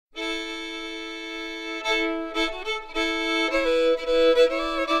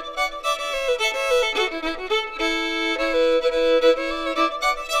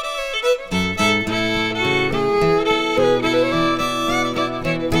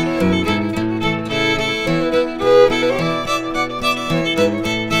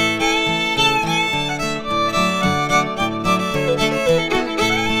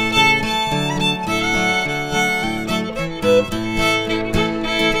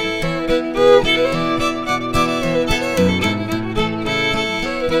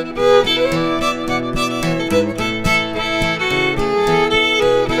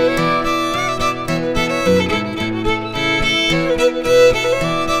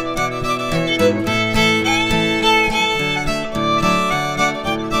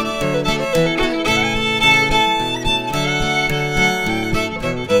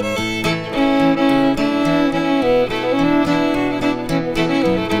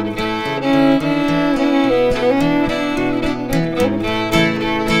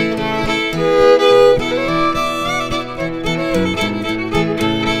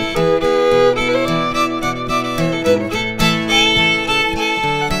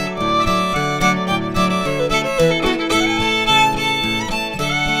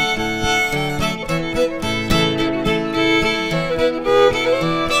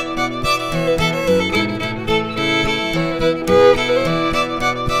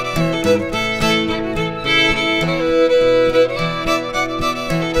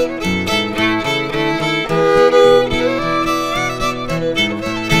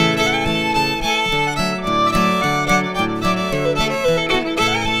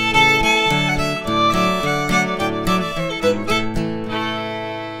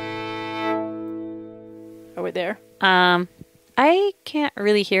I can't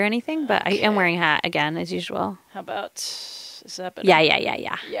really hear anything, but okay. I am wearing a hat again, as usual. How about... Is that better? Yeah.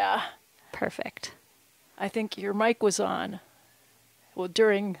 Yeah. Perfect. I think your mic was on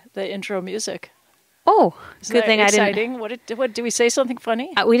during the intro music. Oh, Isn't good that thing exciting? I didn't... What did we say something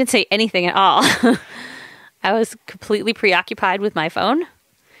funny? We didn't say anything at all. I was completely preoccupied with my phone,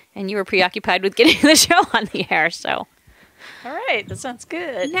 and you were preoccupied with getting the show on the air, so... All right, that sounds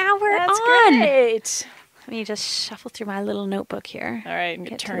good. Now we're That's on. Great. Let me just shuffle through my little notebook here. All right,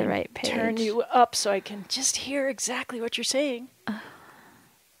 get to the right page. Turn you up so I can just hear exactly what you're saying.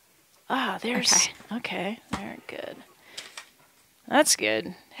 There's... Okay, very good. That's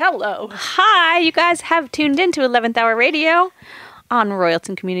good. Hello. Hi, you guys have tuned into 11th Hour Radio on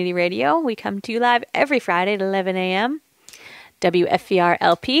Royalton Community Radio. We come to you live every Friday at 11 a.m. WFVR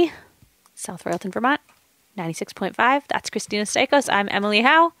LP, South Royalton, Vermont, 96.5. That's Kristina Stykos. I'm Emily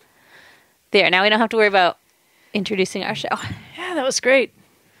Howe. There, now we don't have to worry about introducing our show. Yeah, that was great.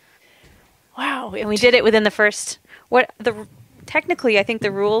 Wow. And we did it within the first... Technically, I think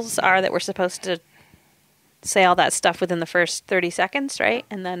the rules are that we're supposed to say all that stuff within the first 30 seconds, right?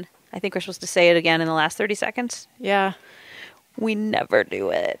 And then I think we're supposed to say it again in the last 30 seconds. Yeah. We never do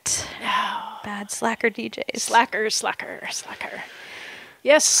it. No. Bad slacker DJs. Slacker.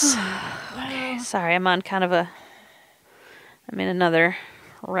 Yes. Okay, sorry, I'm on kind of I'm in another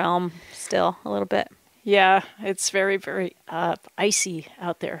realm still a little bit. Yeah, it's very, very icy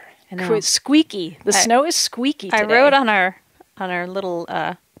out there. I know. Squeaky. The snow is squeaky today. I wrote on our little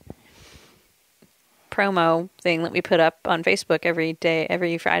promo thing that we put up on Facebook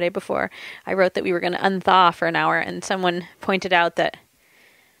every Friday before. I wrote that we were going to unthaw for an hour, and someone pointed out that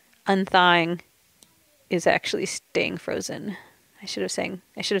unthawing is actually staying frozen. I should have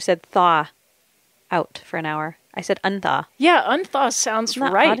said thaw out for an hour. I said unthaw. Yeah, unthaw sounds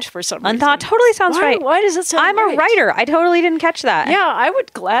right odd? for some reason. Unthaw totally sounds right. Why does it sound right? I'm a writer. I totally didn't catch that. Yeah, I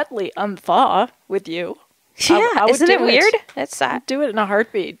would gladly unthaw with you. Yeah, I would isn't it weird? That's sad. I'd do it in a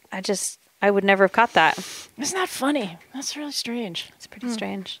heartbeat. I would never have caught that. Isn't that funny? That's really strange. It's pretty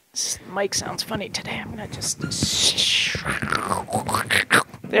strange. This mic sounds funny today. I'm going to just...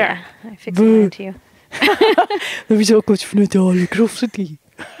 There. Yeah, I fixed it to you.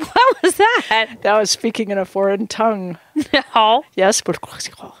 What was that? That was speaking in a foreign tongue. No. Yes. Try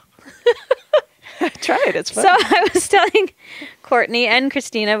it. It's fun. So I was telling Courtney and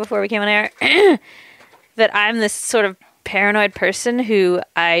Kristina before we came on air that I'm this sort of paranoid person who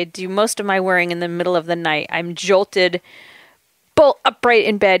I do most of my worrying in the middle of the night. I'm jolted bolt upright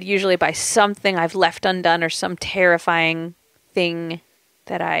in bed, usually by something I've left undone or some terrifying thing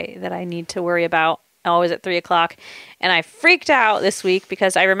that I need to worry about. Always at 3 o'clock. And I freaked out this week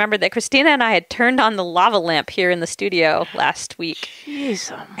because I remembered that Kristina and I had turned on the lava lamp here in the studio last week.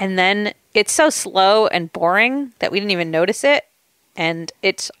 Jeez. And then it's so slow and boring that we didn't even notice it. And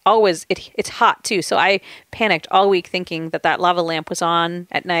it's always, it's hot too. So I panicked all week thinking that lava lamp was on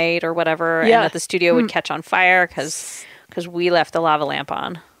at night or whatever. Yeah. And that the studio would catch on fire because we left the lava lamp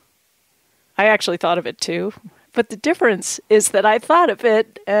on. I actually thought of it too. But the difference is that I thought of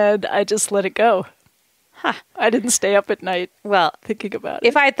it and I just let it go. Huh. I didn't stay up at night thinking about it.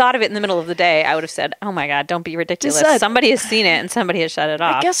 If I had thought of it in the middle of the day, I would have said, oh my God, don't be ridiculous. Somebody has seen it and somebody has shut it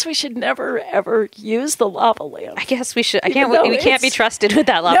off. I guess we should never, ever use the lava lamp. I guess we should. We can't be trusted with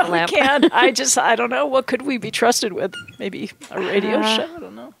that lava lamp. No, we can't. I don't know. What could we be trusted with? Maybe a radio show? I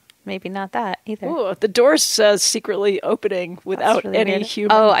don't know. Maybe not that either. Ooh, the door says secretly opening without really any weird.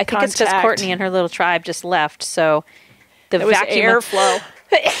 human Oh, I think contact. it's because Courtney and her little tribe just left, so the There was vacuum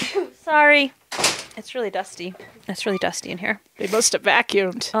airflow. Sorry. It's really dusty. It's really dusty in here. They must have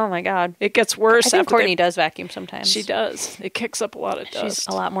vacuumed. Oh my God. It gets worse. I think Courtney does vacuum sometimes. She does. It kicks up a lot of dust. She's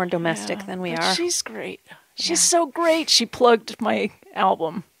a lot more domestic than we are. She's great. She's so great. She plugged my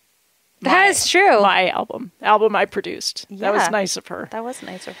album. That is true. My album I produced. Yeah. That was nice of her. That was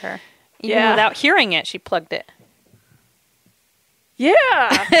nice of her. Even without hearing it, she plugged it.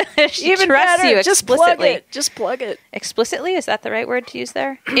 Yeah. She Even trusts better. you Just explicitly. Just plug it. Explicitly? Is that the right word to use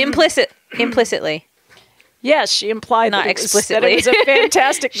there? Implicitly. Yes, she implied Not that explicitly. It was a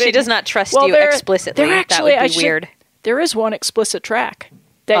fantastic thing. She does not trust you explicitly. That would be weird. There is one explicit track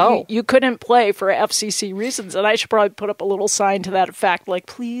that you couldn't play for FCC reasons, and I should probably put up a little sign to that effect, like,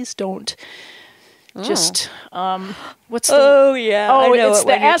 please don't just, what's the... Oh, yeah. Oh, I know it's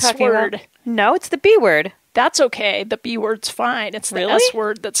the S word. About. No, it's the B word. That's okay. The B word's fine. It's the S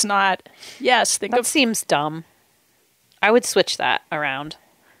word that's not... Yes, that seems dumb. I would switch that around.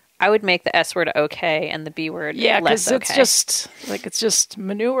 I would make the S word okay and the B word less okay. Yeah, because it's just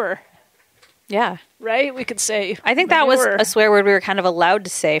manure. Yeah. Right? We could say I think manure. That was a swear word we were kind of allowed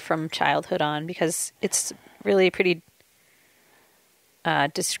to say from childhood on because it's really pretty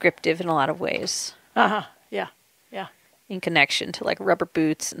descriptive in a lot of ways. Uh-huh. Yeah. Yeah. In connection to like rubber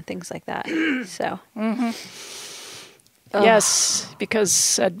boots and things like that. So. Mm-hmm. Yes, because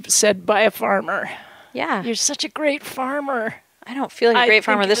said by a farmer. Yeah. You're such a great farmer. I don't feel like a great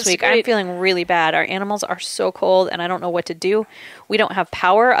farmer this week. I'm feeling really bad. Our animals are so cold, and I don't know what to do. We don't have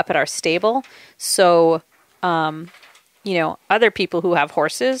power up at our stable. So, other people who have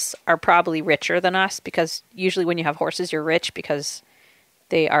horses are probably richer than us because usually when you have horses, you're rich because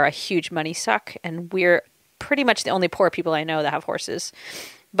they are a huge money suck, and we're pretty much the only poor people I know that have horses.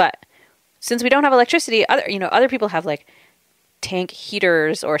 But since we don't have electricity, other people have like tank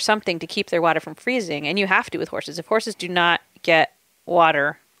heaters or something to keep their water from freezing, and you have to with horses. If horses do not get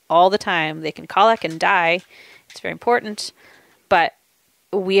water all the time, they can colic and die. It's very important, but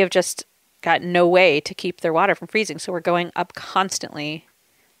we have just got no way to keep their water from freezing, so we're going up constantly,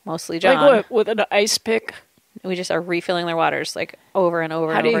 mostly John. Like what, with an ice pick? We just are refilling their waters like over and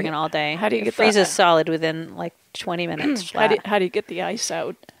over and over again all day. How do you get it freezes solid within like 20 minutes flat. How do you get the ice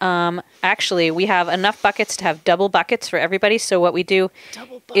out? Actually, we have enough buckets to have double buckets for everybody. So what we do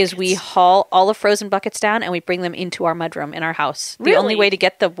is we haul all the frozen buckets down and we bring them into our mudroom in our house. Really? The only way to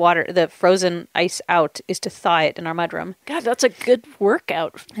get the frozen ice out is to thaw it in our mudroom. God, that's a good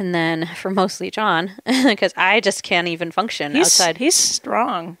workout. And then for mostly John, because I just can't even function outside. He's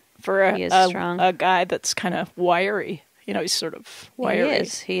strong for a guy that's kind of wiry. He's sort of wiry.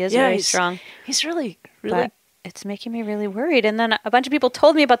 He is very strong. He's really... But it's making me really worried. And then a bunch of people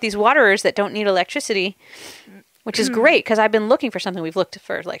told me about these waterers that don't need electricity, which is great because I've been looking for something. We've looked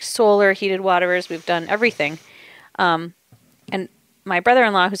for like solar heated waterers. We've done everything. And my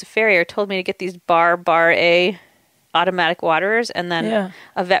brother-in-law, who's a farrier, told me to get these bar A automatic waterers. And then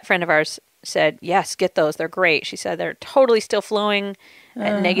a vet friend of ours said, yes, get those. They're great. She said they're totally still flowing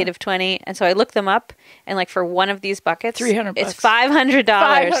at -20. And so I looked them up, and like for one of these buckets, $300. It's $500.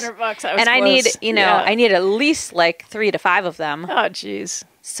 $500. And I need, I need at least like 3 to 5 of them. Oh, jeez.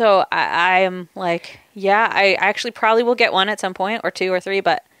 So I am like, I actually probably will get one at some point, or 2 or 3,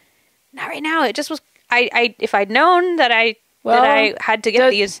 but not right now. It just was, if I'd known that I had to get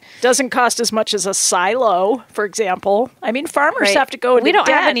these. Doesn't cost as much as a silo, for example. I mean, farmers have to go into debt. We don't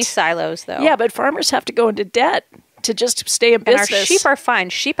have any silos, though. Yeah, but farmers have to go into debt to just stay in business. And our sheep are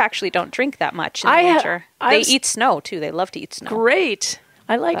fine. Sheep actually don't drink that much in the winter. They eat snow, too. They love to eat snow. Great.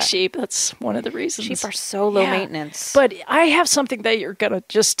 I like sheep. That's one of the reasons. Sheep are so low maintenance. But I have something that you're going to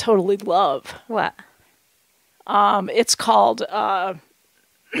just totally love. What? It's called a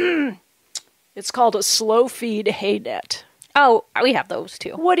slow feed hay net. Oh, we have those,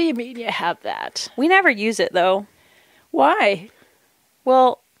 too. What do you mean you have that? We never use it, though. Why?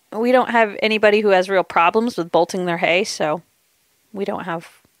 Well, we don't have anybody who has real problems with bolting their hay, so we don't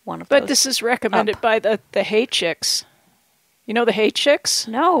have one of those. But this is recommended by the Hay Chix. You know the Hay Chix?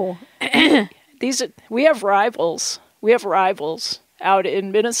 No. We have rivals. We have rivals out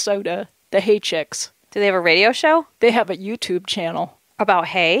in Minnesota, the Hay Chix. Do they have a radio show? They have a YouTube channel. About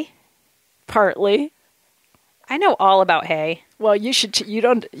hay? Partly. I know all about hay. Well, you should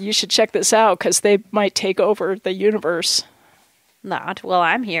check this out because they might take over the universe. Not while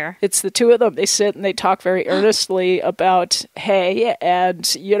I'm here. It's the two of them. They sit and they talk very earnestly about hay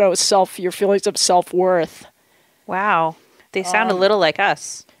and, your feelings of self-worth. Wow. They sound a little like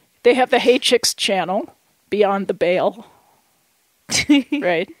us. They have the Hay Chix channel, Beyond the Bale.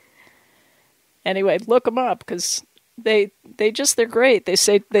 Right? Anyway, look them up because they're great. They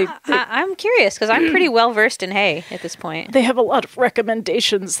say I'm curious because I'm pretty well versed in hay at this point. They have a lot of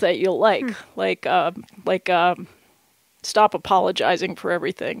recommendations that you'll like, stop apologizing for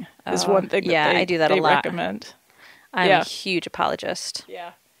everything is one thing. I do that a lot. Recommend. I'm a huge apologist.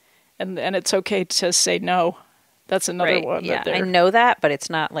 Yeah, and it's okay to say no. That's another one. Yeah, I know that, but it's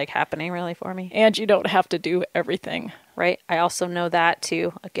not like happening really for me. And you don't have to do everything. Right. I also know that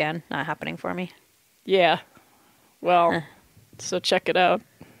too. Again, not happening for me. Yeah. Well, so check it out.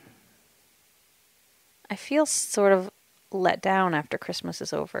 I feel sort of let down after Christmas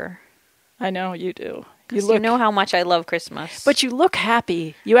is over. I know you do. You know how much I love Christmas. But you look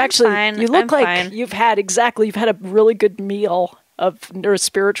happy. You look like you've had a really good meal or a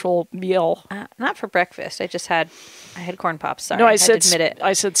spiritual meal. Not for breakfast. I had corn pops. Sorry, no, I had said to admit it.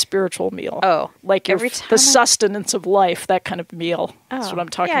 I said spiritual meal. Oh, like the sustenance of life, that kind of meal. That's what I'm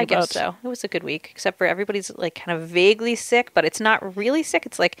talking about. Yeah, I guess so. It was a good week, except for everybody's like kind of vaguely sick, but it's not really sick.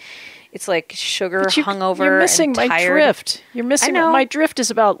 It's like sugar, hungover, you're missing and tired. My drift. You're missing my drift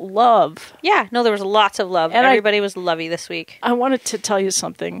is about love. Yeah, no, there was lots of love. And everybody was lovey this week. I wanted to tell you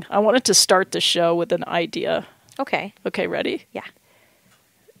something. I wanted to start the show with an idea. Okay. Okay, ready? Yeah.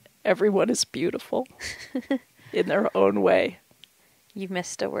 Everyone is beautiful in their own way. You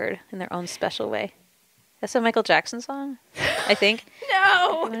missed a word. In their own special way. That's a Michael Jackson song, I think.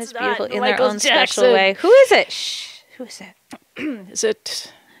 No, Everyone it's is beautiful not in Michael their own Jackson. special way. Who is it? Shh. Who is it? Is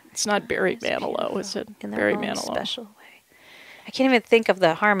it? It's not Barry Manilow, is it? In their Barry own Manilow. Special way. I can't even think of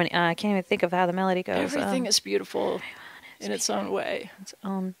the harmony. I can't even think of how the melody goes. Everything is beautiful in its own way. Its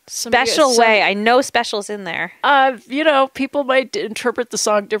own special way. I know special's in there. People might interpret the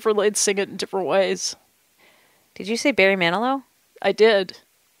song differently and sing it in different ways. Did you say Barry Manilow? I did.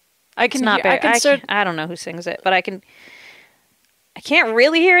 I don't know who sings it, but I can't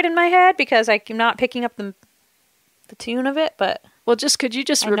really hear it in my head because I'm not picking up the tune of it, but could you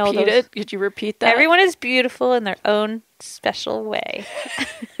just repeat it? Could you repeat that? Everyone is beautiful in their own special way.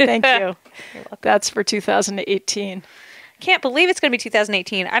 Thank you. You're welcome. That's for 2018. Can't believe it's going to be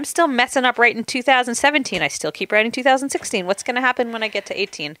 2018. I'm still messing up writing 2017. I still keep writing 2016. What's going to happen when I get to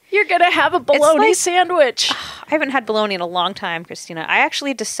 18? You're going to have a bologna sandwich. I haven't had bologna in a long time, Kristina. I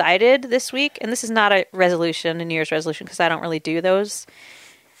actually decided this week, and this is not a New Year's resolution, because I don't really do those.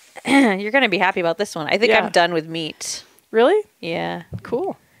 You're going to be happy about this one. I think I'm done with meat. Really? Yeah.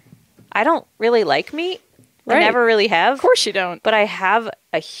 Cool. I don't really like meat. Right. I never really have. Of course you don't. But I have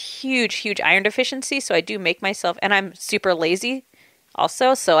a huge, huge iron deficiency, so I do make myself, and I'm super lazy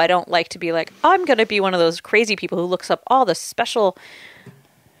also, so I don't like to be like, I'm going to be one of those crazy people who looks up all the special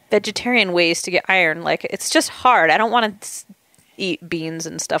vegetarian ways to get iron. Like, it's just hard. I don't want to eat beans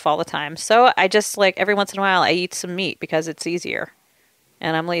and stuff all the time. So I just, every once in a while, I eat some meat because it's easier,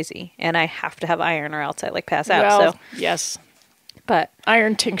 and I'm lazy, and I have to have iron or else I, pass out. Well, yes. But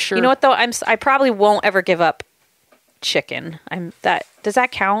iron tincture. You know what though? I probably won't ever give up chicken. Does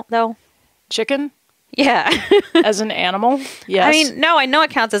that count though? Chicken? Yeah. As an animal? Yes. I mean, no, I know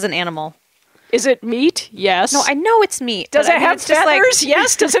it counts as an animal. Is it meat? Yes. No, I know it's meat. Does it have feathers?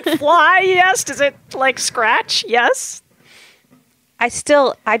 Yes. Does it fly? Yes. Does it scratch? Yes.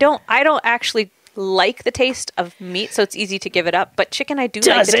 I don't actually like the taste of meat, so it's easy to give it up. But chicken, I do like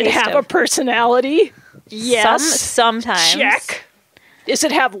the taste of. Does it have a personality? Yes. Sometimes. Check. Does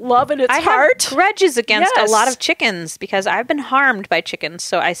it have love in its heart? I have grudges against a lot of chickens because I've been harmed by chickens.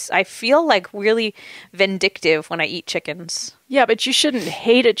 So I feel really vindictive when I eat chickens. Yeah, but you shouldn't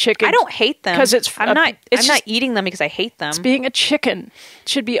hate a chicken. I don't hate them. Because I'm not eating them because I hate them. It's being a chicken. It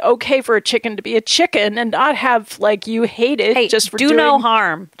should be okay for a chicken to be a chicken and not have you hate it just for doing... no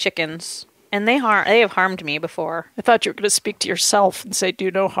harm, chickens. And they have harmed me before. I thought you were going to speak to yourself and say do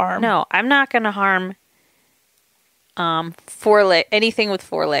no harm. No, I'm not going to harm anything with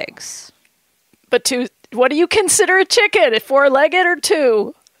 4 legs. But what do you consider a chicken? 4-legged or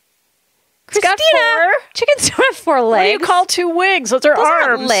 2? Kristina, chickens don't have 4 legs. What do you call 2 wings? Those are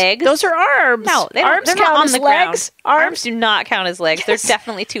arms. Aren't legs. Those are arms. No, arms they're count not on as the legs. Arms do not count as legs. Yes. They're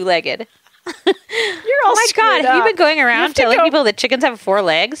definitely 2-legged. You're all Oh my God, have you been going around telling people that chickens have 4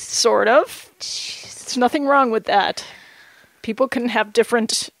 legs? Sort of. There's nothing wrong with that. People can have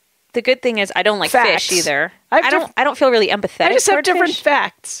different... The good thing is I don't like facts. fish either. I don't feel really empathetic. I just have different fish.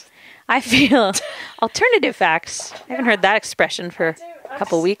 facts. I feel alternative facts. I haven't heard that expression for a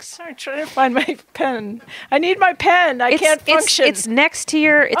couple weeks. I'm trying to find my pen. I need my pen. I can't function. It's next to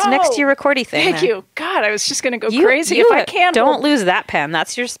your next to your recording thing. Thank you. God, I was just going to go crazy if I can't. Don't lose that pen.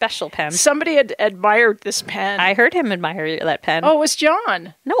 That's your special pen. Somebody had admired this pen. I heard him admire that pen. Oh, it was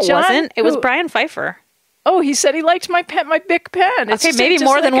John. No, it wasn't. It was Brian Pfeiffer. Oh, he said he liked my pen, my big pen. It's okay, maybe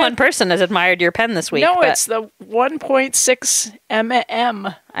more than one person has admired your pen this week. No, it's the 1.6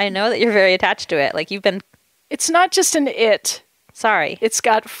 mm. I know that you're very attached to it. Like you've been. It's not just an it. Sorry. It's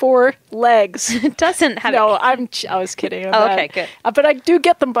got 4 legs. It doesn't have. No, I was kidding. Okay, good. But I do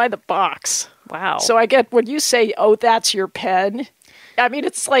get them by the box. Wow. So I get when you say, "Oh, that's your pen." I mean,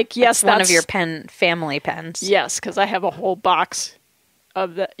 it's like yes, that's one of your pen family pens. Yes, because I have a whole box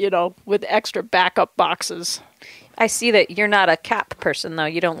of the, with extra backup boxes. I see that you're not a cap person, though.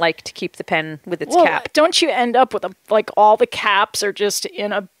 You don't like to keep the pen with its cap. Don't you end up with all the caps are just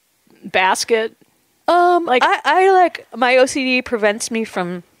in a basket? I like my OCD prevents me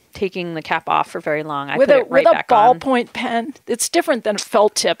from taking the cap off for very long. I with put it right back on. With a ballpoint pen, it's different than a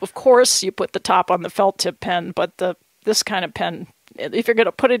felt tip. Of course, you put the top on the felt tip pen, but this kind of pen, if you're going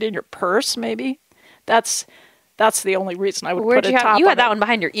to put it in your purse, maybe that's the only reason I would put a top. You had that one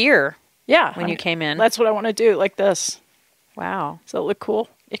behind your ear. Yeah, when you came in. That's what I want to do, like this. Wow, does that look cool?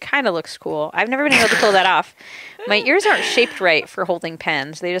 It kind of looks cool. I've never been able to pull that off. My ears aren't shaped right for holding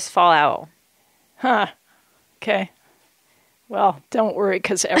pens; they just fall out. Huh. Okay. Well, don't worry,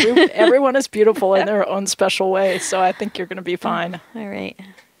 because everyone is beautiful in their own special way, so I think you're going to be fine. All right.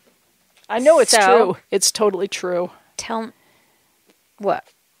 I know it's true. It's totally true. Tell me. What?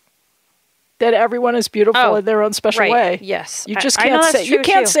 That everyone is beautiful in their own special way. Yes. You just can't say you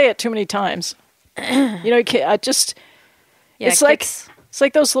can't say it too many times. You can't it's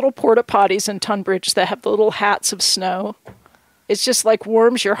like those little porta potties in Tunbridge that have the little hats of snow. It's just like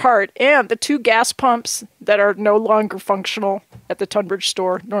warms your heart. And the 2 gas pumps that are no longer functional at the Tunbridge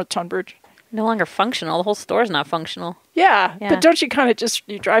store, North Tunbridge. No longer functional. The whole store's not functional. Yeah. But don't you kind of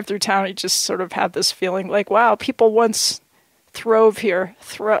you drive through town, you just sort of have this feeling like, wow, people once throve here.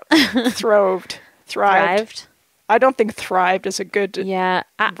 Thrived. I don't think thrived is a good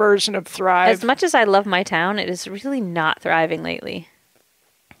version of thrive. As much as I love my town, it is really not thriving lately.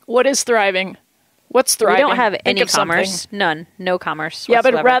 What is thriving? What's thriving? We don't have any commerce. None. No commerce whatsoever.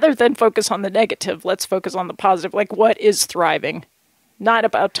 Yeah, but rather than focus on the negative, let's focus on the positive. Like, what is thriving? Not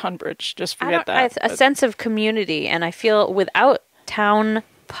about Tunbridge. Just forget that. A sense of community. And I feel without town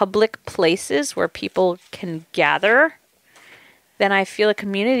public places where people can gather, then I feel a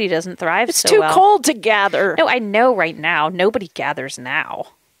community doesn't thrive so well. It's too cold to gather. No, I know right now. Nobody gathers now.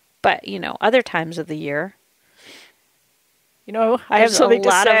 But, other times of the year. I have something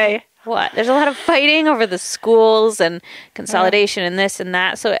to say. What? There's a lot of fighting over the schools and consolidation and this and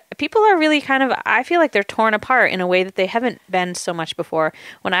that. So people are really I feel like they're torn apart in a way that they haven't been so much before.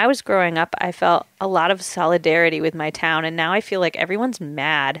 When I was growing up, I felt a lot of solidarity with my town. And now I feel like everyone's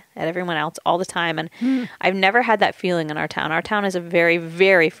mad at everyone else all the time. And I've never had that feeling in our town. Our town is a very,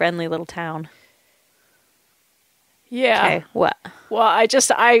 very friendly little town. Yeah. Okay, what? Well,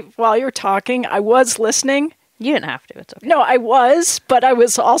 while you're talking, I was listening. You didn't have to. It's okay. No, I was, but I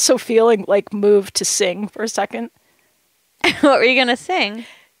was also feeling like moved to sing for a second. What were you going to sing?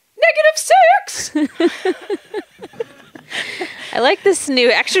 -6! I like this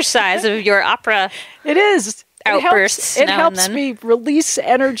new exercise of your opera. It is. Outbursts. It helps me release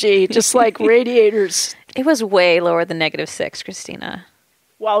energy, just like radiators. It was way lower than -6, Kristina.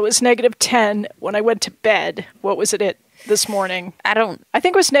 Well, it was -10 when I went to bed. What was it this morning? I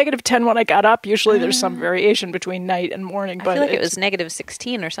think it was -10 when I got up. Usually there's some variation between night and morning. But I feel like it was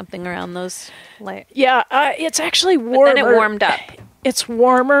 -16 or something around those. Yeah, it's actually warmer. But then it warmed up. It's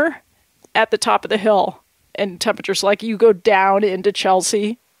warmer at the top of the hill. And temperatures, like you go down into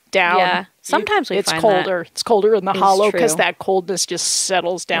Chelsea, down. Yeah, sometimes it's colder. It's colder in the hollow because that coldness just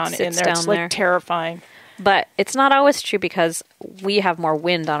settles down in there. It's like terrifying. But it's not always true because we have more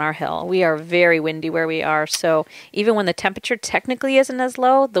wind on our hill. We are very windy where we are. So even when the temperature technically isn't as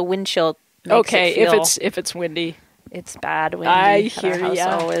low, the wind chill makes it feel... if it's windy. It's bad windy. I hear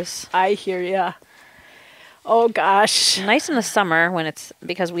ya. Always. I hear ya. Oh, gosh. Nice in the summer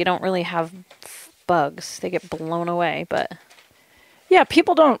because we don't really have bugs. They get blown away, but... Yeah,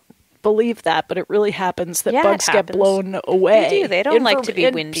 people don't believe that, but it really happens that bugs get blown away. They do. They don't like to be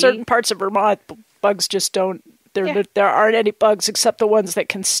windy. In certain parts of Vermont, bugs just don't. There aren't any bugs except the ones that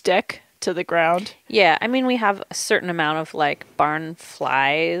can stick. to the ground. Yeah, I mean, we have a certain amount of, like, barn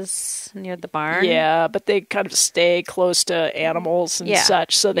flies near the barn. Yeah, but they kind of stay close to animals and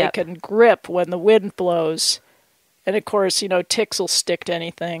such, so they Yep. can grip when the wind blows. And, of course, ticks will stick to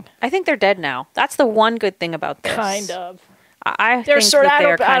anything. I think they're dead now. That's the one good thing about this. Kind of. I think that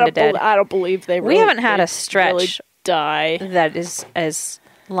they're kind of dead. I don't believe they really... We haven't had a stretch really die that is as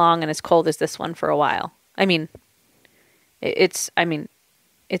long and as cold as this one for a while. I mean, it's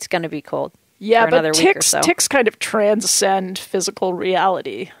going to be cold. Yeah, for another but week or so. ticks kind of transcend physical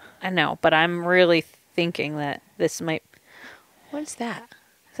reality. I know, but I'm really thinking that this might... What is that?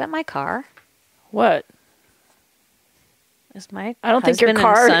 Is that my car? What? Is my I don't think your husband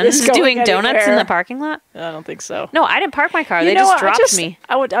car and is son going doing donuts anywhere. in the parking lot? I don't think so. No, I didn't park my car. They just dropped me.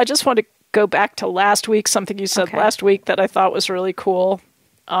 I just want to go back to last week, something you said last week that I thought was really cool.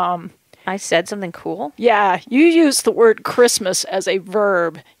 I said something cool? Yeah, you used the word Christmas as a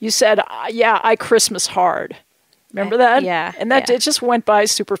verb. You said, I Christmas hard. Remember that? Yeah. And it just went by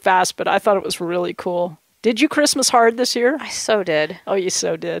super fast, but I thought it was really cool. Did you Christmas hard this year? I so did. Oh, you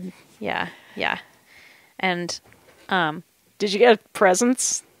so did. Yeah. And, did you get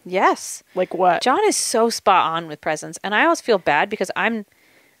presents? yes. Like what? John is so spot on with presents, and I always feel bad because I'm,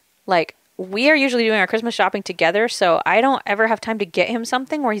 like, we are usually doing our Christmas shopping together, so I don't ever have time to get him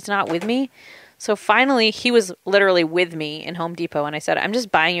something where he's not with me. So finally, he was literally with me in Home Depot, and I said, I'm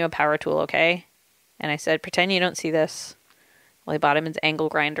just buying you a power tool, okay? And I said, pretend you don't see this. Well, he bought him his angle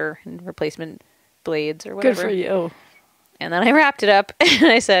grinder and replacement blades or whatever. Good for you. And then I wrapped it up, and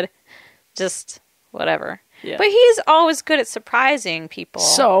I said, just whatever. Yeah. But he's always good at surprising people.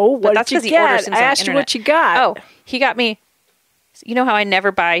 So, what did you get? I asked you what you got. Oh, he got me... You know how I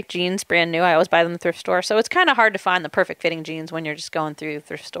never buy jeans brand new? I always buy them in the thrift store. So it's kind of hard to find the perfect fitting jeans when you're just going through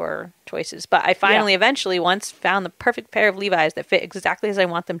thrift store choices. But I finally, eventually, once found the perfect pair of Levi's that fit exactly as I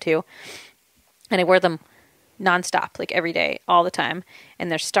want them to. And I wear them nonstop, like every day, all the time. And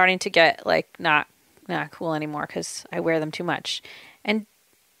they're starting to get, like, not cool anymore because I wear them too much. And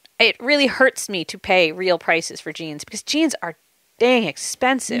it really hurts me to pay real prices for jeans because jeans are dang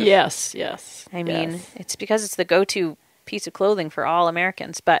expensive. Yes. I mean, it's because it's the go-to piece of clothing for all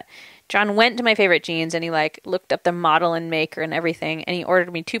Americans. But John went to my favorite jeans and he looked up the model and maker and everything, and he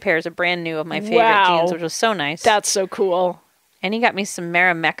ordered me 2 pairs of brand new of my favorite jeans, which was so nice. That's so cool. And he got me some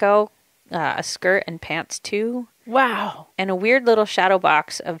Marimekko, a skirt and pants too. Wow. And a weird little shadow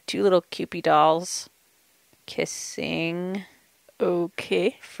box of 2 little kewpie dolls kissing.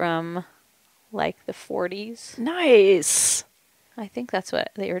 Okay. From like the 40s. Nice. I think that's what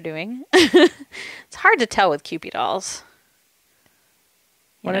they were doing. It's hard to tell with kewpie dolls.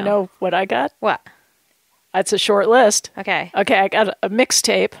 Want to know what I got? What? It's a short list. Okay, I got a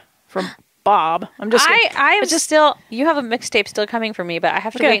mixtape from Bob. I'm just. still. You have a mixtape still coming for me, but I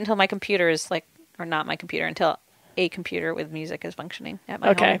have to wait until my computer is or not my computer, until a computer with music is functioning at my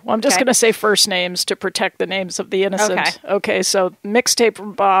home. Well, I'm just going to say first names to protect the names of the innocent. Okay, so mixtape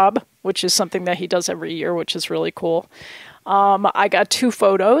from Bob, which is something that he does every year, which is really cool. I got 2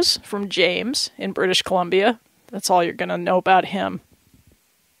 photos from James in British Columbia. That's all you're going to know about him.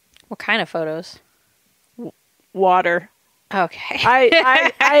 What kind of photos? Water. Okay.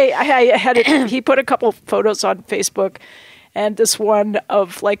 I had it. He put a couple photos on Facebook, and this one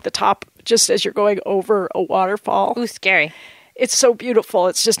of like the top, just as you're going over a waterfall. Ooh, scary. It's so beautiful.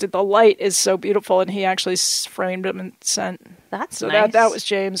 It's just the light is so beautiful, and he actually framed them and sent. That's nice. That was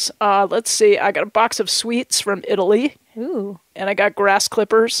James. Let's see. I got a box of sweets from Italy. Ooh. And I got grass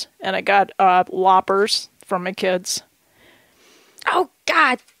clippers, and I got loppers from my kids. Oh,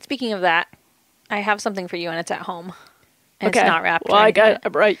 God. Speaking of that, I have something for you, and it's at home. And okay. It's not wrapped. Well, I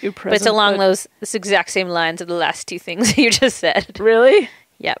brought you present. But it's along this exact same lines of the last 2 things you just said. Really?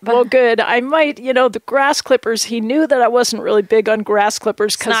 Yeah. Well, good. I might, the grass clippers, he knew that I wasn't really big on grass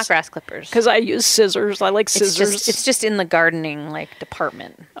clippers. It's not grass clippers. Because I use scissors. I like scissors. It's just in the gardening,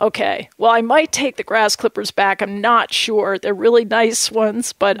 department. Okay. Well, I might take the grass clippers back. I'm not sure. They're really nice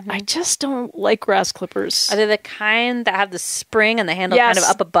ones, but I just don't like grass clippers. Are they the kind that have the spring and the handle kind of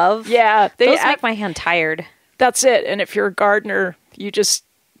up above? Yeah. Those make my hand tired. That's it. And if you're a gardener,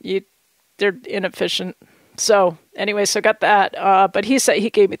 they're inefficient. So anyway, I got that. But he said he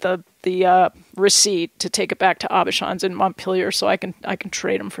gave me the receipt to take it back to Abishans in Montpelier, so I can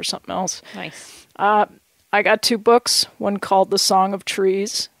trade them for something else. Nice. I got 2 books. One called The Song of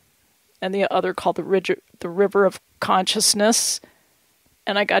Trees, and the other called The River of Consciousness.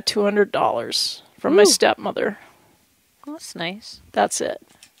 And I got $200 from my stepmother. Well, that's nice. That's it.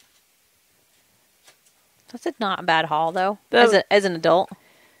 That's not a bad haul, though. As an adult,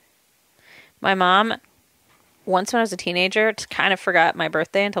 my mom once when I was a teenager, kind of forgot my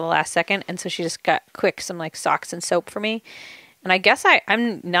birthday until the last second. And so she just got some like socks and soap for me. And I guess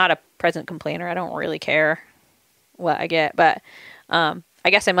I'm not a present complainer. I don't really care what I get. But I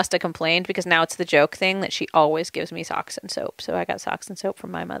guess I must have complained because now it's the joke thing that she always gives me socks and soap. So I got socks and soap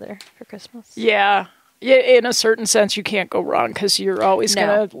from my mother for Christmas. Yeah. Yeah, in a certain sense, you can't go wrong because you're always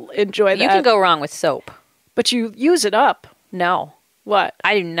going to enjoy that. You can go wrong with soap. But you use it up. No. What?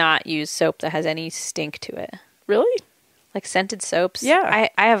 I do not use soap that has any stink to it. Really? Like scented soaps? Yeah.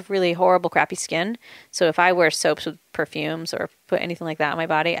 I have really horrible, crappy skin. So if I wear soaps with perfumes or put anything like that on my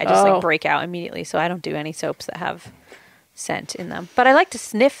body, I just like break out immediately. So I don't do any soaps that have scent in them. But I like to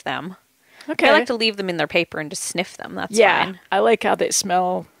sniff them. Okay. I like to leave them in their paper and just sniff them. That's fine. I like how they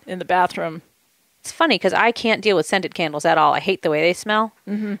smell in the bathroom. It's funny because I can't deal with scented candles at all. I hate the way they smell.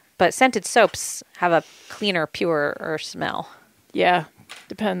 Mm-hmm. But scented soaps have a cleaner, purer smell. Yeah.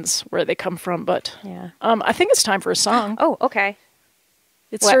 Depends where they come from, but yeah. I think it's time for a song. Oh, okay.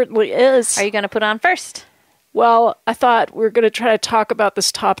 It certainly is. Are you going to put on first? Well, I thought we were going to try to talk about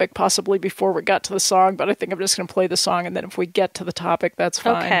this topic possibly before we got to the song, but I think I'm just going to play the song, and then if we get to the topic, that's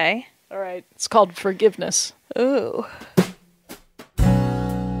fine. Okay. All right. It's called Forgiveness. Ooh.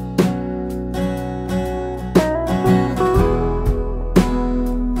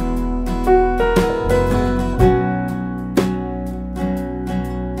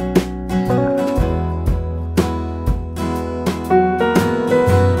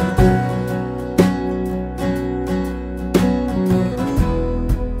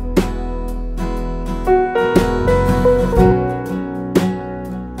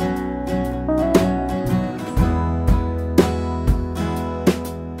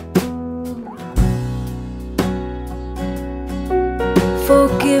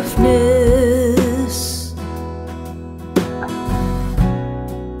 Forgiveness.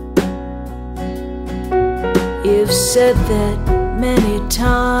 You've said that many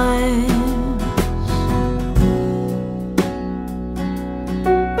times.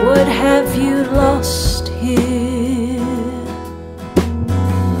 What have you lost here?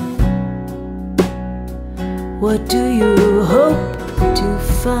 What do you hope to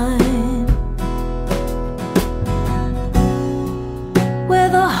find?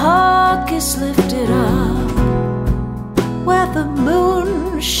 Hawk is lifted up, where the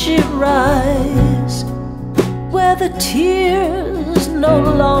moon she rise, where the tears no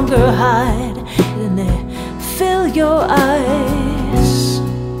longer hide and they fill your eyes,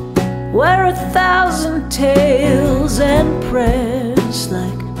 where 1,000 tales and prayers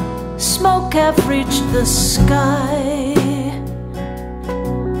like smoke have reached the sky.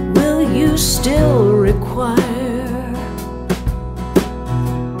 Will you still require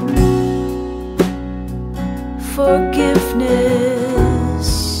forgiveness?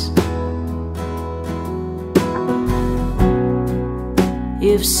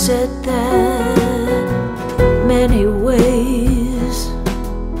 You've said that many ways.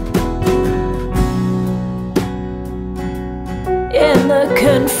 In the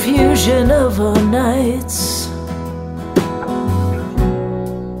confusion of our nights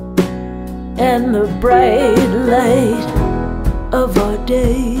and the bright light of our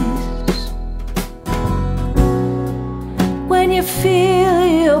days, when you feel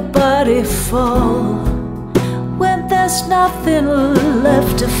your body fall, when there's nothing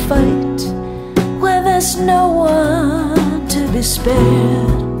left to fight, when there's no one to be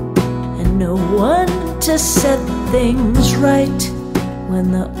spared and no one to set things right,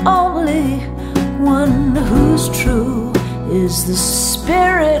 when the only one who's true is the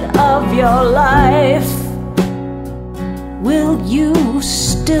spirit of your life, will you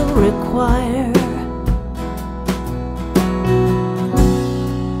still require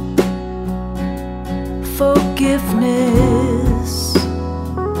forgiveness?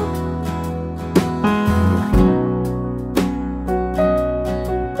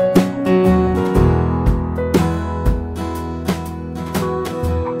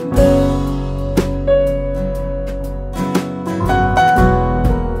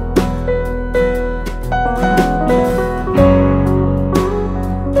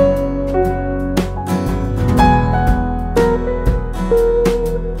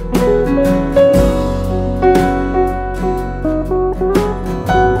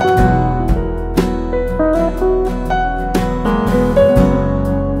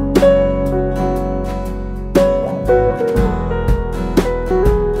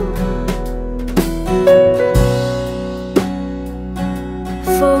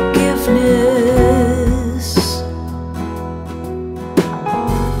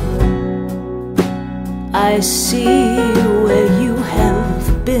 I see where you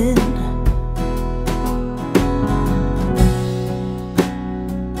have been.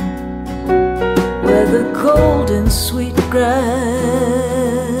 grass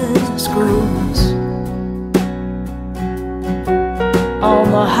grows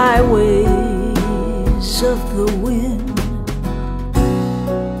on the highways of the wind.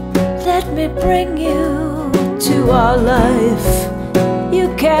 Let me bring you to our life.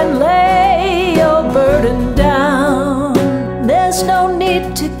 You can lay your burden down. There's no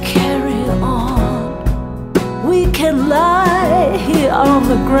need to carry on. We can lie here on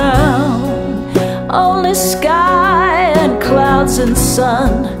the ground. Only sky and clouds and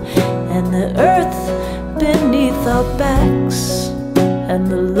sun, and the earth beneath our backs, and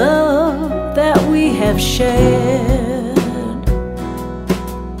the love that we have shared.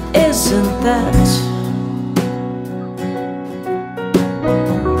 Isn't that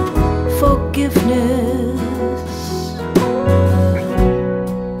forgiveness?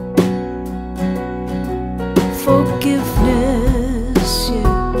 Forgiveness, yeah.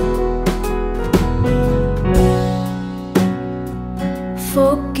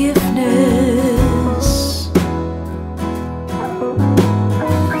 Forgiveness.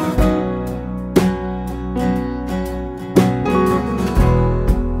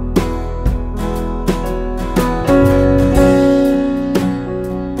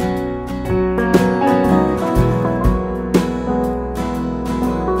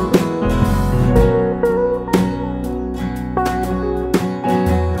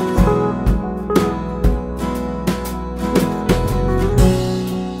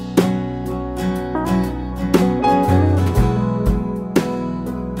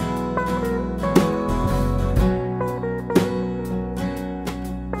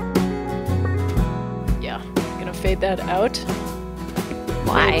 That out.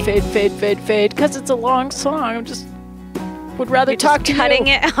 Why? Fade, because it's a long song. I just would rather talk to you. Cutting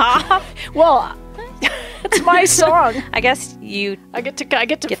it off. Well, it's my song. I guess you. I get to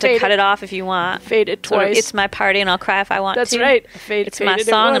cut it off if you want. Fade it twice. Sort of, it's my party, and I'll cry if I want That's to. That's right. It's my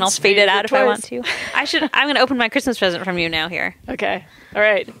song, and I'll fade it out if I want to. I'm going to open my Christmas present from you now. Here. Okay. All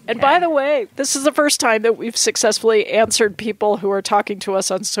right. And by the way, this is the first time that we've successfully answered people who are talking to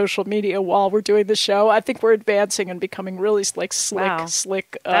us on social media while we're doing the show. I think we're advancing and becoming really slick.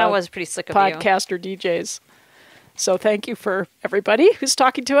 That was pretty slick of podcaster DJs. So thank you for everybody who's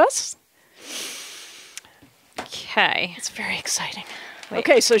talking to us. Okay. It's very exciting. Wait.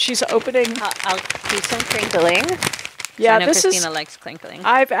 Okay, so she's opening. I'll do some crinkling. Yeah, I know Kristina likes crinkling.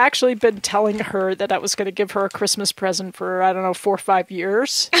 I've actually been telling her that I was going to give her a Christmas present for, 4 or 5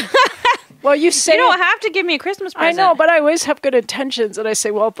 years. Well, you say... You don't have to give me a Christmas present. I know, but I always have good intentions. And I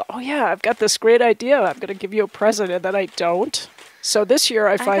say, well, I've got this great idea. I'm going to give you a present. And then I don't. So this year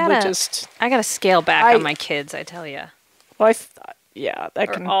I finally I got to scale back on my kids, I tell you. Well,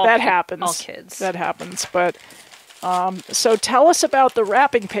 that happens. All kids. That happens. But... so tell us about the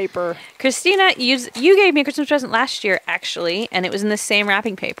wrapping paper. Kristina, you gave me a Christmas present last year, actually, and it was in the same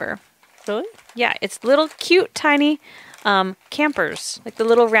wrapping paper. Really? Yeah, it's little cute, tiny campers, like the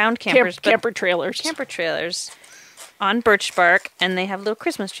little round campers. Camper trailers. Camper trailers on birch bark, and they have little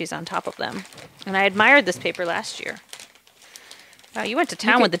Christmas trees on top of them. And I admired this paper last year. Wow, you went to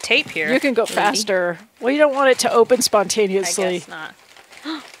town with the tape here. You can go faster. Well, you don't want it to open spontaneously. I guess not.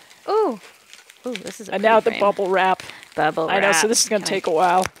 Ooh, this is a and now frame. The bubble wrap. Bubble wrap. I know, so this is going to take a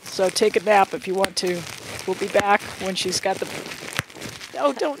while. So take a nap if you want to. We'll be back when she's got the...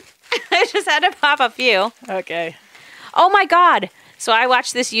 Oh, don't... I just had to pop a few. Okay. Oh my God. So I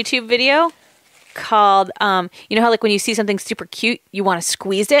watched this YouTube video called, you know how like when you see something super cute, you want to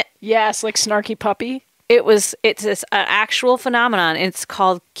squeeze it? Yes, like Snarky Puppy. It's this actual phenomenon. It's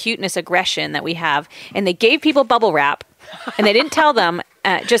called cuteness aggression that we have. And they gave people bubble wrap. And they didn't tell them,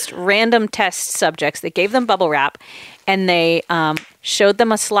 just random test subjects. They gave them bubble wrap, and they showed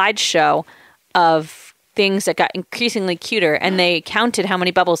them a slideshow of things that got increasingly cuter, and they counted how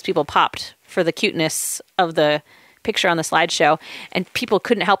many bubbles people popped for the cuteness of the picture on the slideshow, and people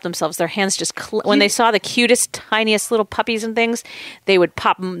couldn't help themselves. Their hands just, when they saw the cutest, tiniest little puppies and things, they would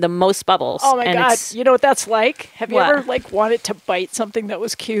pop the most bubbles. Oh my God. You know what that's like? Have you ever wanted to bite something that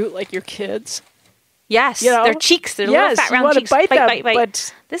was cute, like your kids? Yes, their cheeks. Their little fat round cheeks. Bite them, bite.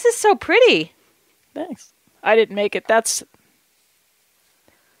 But this is so pretty. Thanks. I didn't make it.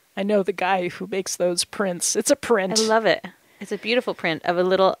 I know the guy who makes those prints. It's a print. I love it. It's a beautiful print of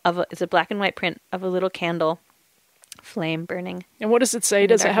it's a black and white print of a little candle flame burning. And what does it say?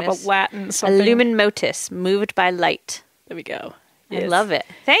 Does it have a Latin something? A lumen motus, moved by light. There we go. Yes. I love it.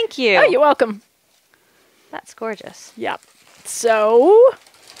 Thank you. Oh, you're welcome. That's gorgeous. Yeah. So...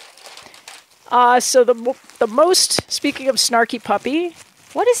 the most, speaking of Snarky Puppy.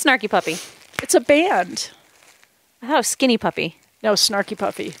 What is Snarky Puppy? It's a band. I thought it was Skinny Puppy. No, Snarky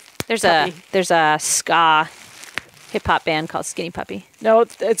Puppy. There's a ska hip-hop band called Skinny Puppy. No,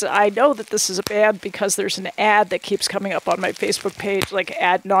 I know that this is a band because there's an ad that keeps coming up on my Facebook page, like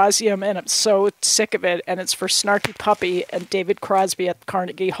ad nauseum, and I'm so sick of it. And it's for Snarky Puppy and David Crosby at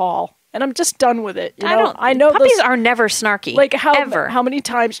Carnegie Hall. And I'm just done with it. I know puppies are never snarky. Like ever. How many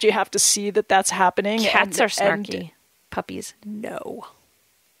times do you have to see that that's happening? Cats are snarky. Puppies, no.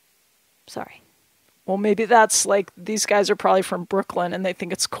 Sorry. Well, maybe that's like these guys are probably from Brooklyn and they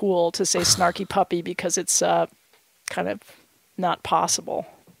think it's cool to say Snarky Puppy because it's kind of not possible.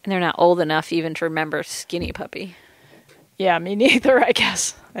 And they're not old enough even to remember Skinny Puppy. Yeah, me neither, I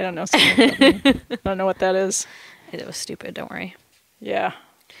guess. I don't know. I don't know what that is. It was stupid, don't worry. Yeah.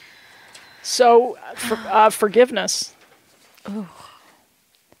 So, forgiveness. Ooh.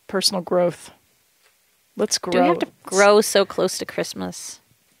 Personal growth. Let's grow. Do we have to grow so close to Christmas?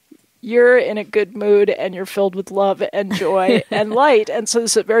 You're in a good mood and you're filled with love and joy and light. And so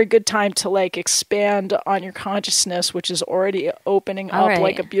this is a very good time to like expand on your consciousness, which is already opening up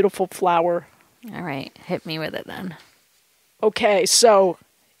like a beautiful flower. All right. Hit me with it then. Okay. So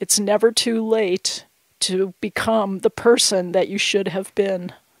it's never too late to become the person that you should have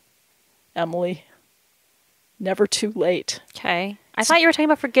been, Emily. Never too late. Okay. I thought you were talking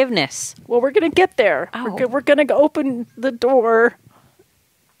about forgiveness. Well, we're going to get there. Oh. We're going to open the door.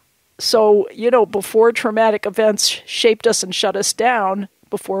 So, before traumatic events shaped us and shut us down,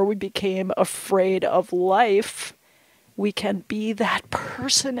 before we became afraid of life, we can be that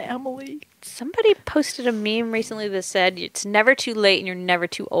person, Emily. Somebody posted a meme recently that said, it's never too late and you're never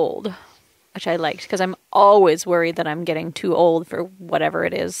too old, which I liked because I'm always worried that I'm getting too old for whatever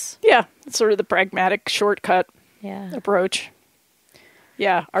it is. Yeah, it's sort of the pragmatic shortcut approach.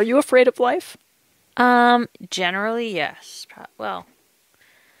 Yeah. Are you afraid of life? Generally, yes. Well,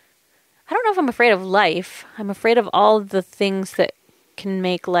 I don't know if I'm afraid of life. I'm afraid of all the things that can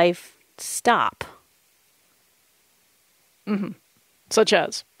make life stop. Mm-hmm. Such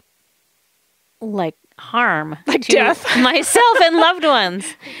as? Like harm. Like death. Myself and loved ones.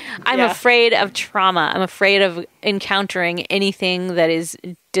 I'm afraid of trauma. I'm afraid of encountering anything that is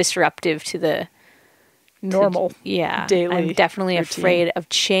disruptive to the normal daily I'm definitely routine. Afraid of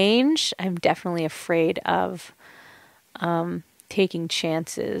change. I'm definitely afraid of taking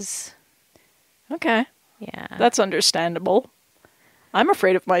chances. Okay. Yeah. That's understandable. I'm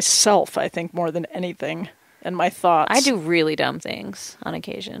afraid of myself, I think, more than anything, and my thoughts. I do really dumb things on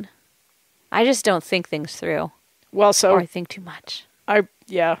occasion. I just don't think things through. Well, so... Or I think too much.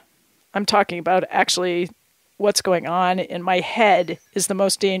 I'm talking about actually what's going on in my head is the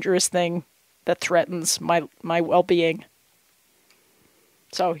most dangerous thing that threatens my well-being.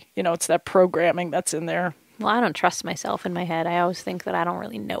 So, it's that programming that's in there. Well, I don't trust myself in my head. I always think that I don't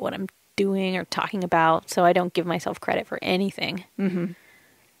really know what I'm doing or talking about, so I don't give myself credit for anything. Mm-hmm.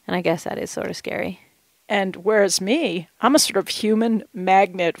 And I guess that is sort of scary. And whereas me, I'm a sort of human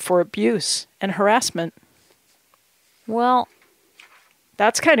magnet for abuse and harassment. Well,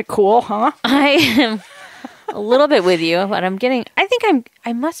 that's kind of cool, huh? I am a little bit with you, but I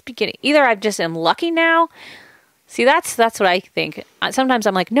must be getting, either I just am lucky now. See, that's what I think. Sometimes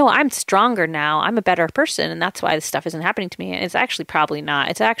I'm like, no, I'm stronger now. I'm a better person, and that's why this stuff isn't happening to me. And it's actually probably not.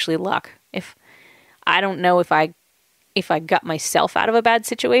 It's actually luck. I don't know if I got myself out of a bad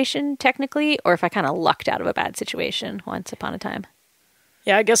situation, technically, or if I kind of lucked out of a bad situation once upon a time.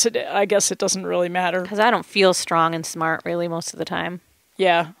 Yeah, I guess it doesn't really matter. Because I don't feel strong and smart, really, most of the time.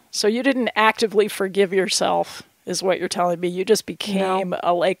 Yeah, so you didn't actively forgive yourself, is what you're telling me. You just became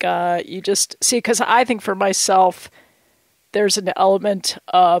because I think for myself, there's an element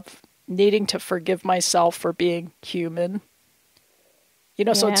of needing to forgive myself for being human.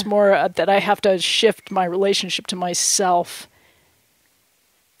 So it's more that I have to shift my relationship to myself.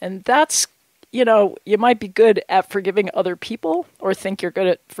 And that's, you might be good at forgiving other people or think you're good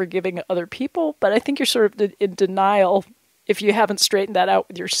at forgiving other people, but I think you're sort of in denial if you haven't straightened that out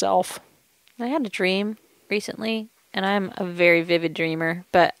with yourself. I had a dream recently, and I'm a very vivid dreamer,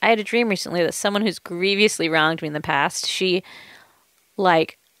 but I had a dream recently that someone who's grievously wronged me in the past, she,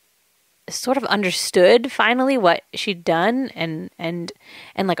 sort of understood finally what she'd done and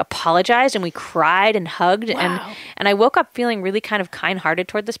apologized, and we cried and hugged. Wow. And I woke up feeling really kind of kind-hearted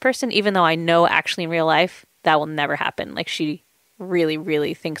toward this person, even though I know actually in real life that will never happen. Like, she really,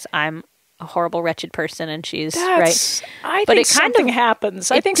 really thinks I'm a horrible, wretched person, and she's right. I think something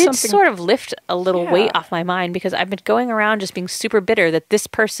happens. I think did something sort of lift a little weight off my mind, because I've been going around just being super bitter that this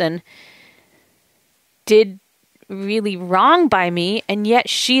person did really wrong by me, and yet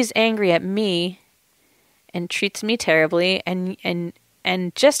she's angry at me and treats me terribly, and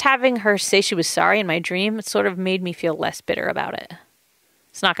just having her say she was sorry in my dream sort of made me feel less bitter about it.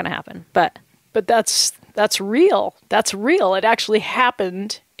 It's not going to happen, but But that's real. That's real. It actually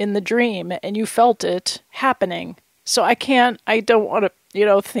happened in the dream, and you felt it happening. So I don't want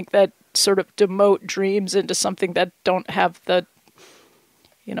to, think that sort of demote dreams into something that don't have the,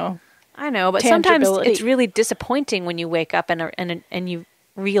 I know, but sometimes it's really disappointing when you wake up and you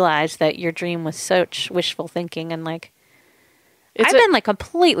realize that your dream was such wishful thinking, and like I've been like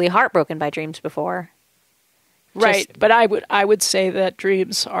completely heartbroken by dreams before. Right, but I would say that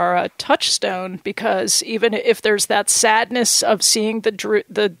dreams are a touchstone, because even if there's that sadness of seeing the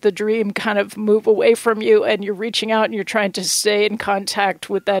dream kind of move away from you, and you're reaching out and you're trying to stay in contact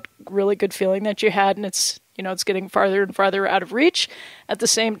with that really good feeling that you had, and it's getting farther and farther out of reach, at the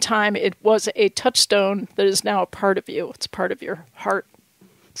same time it was a touchstone that is now a part of you. It's part of your heart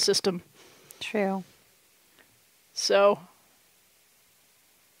system. True. So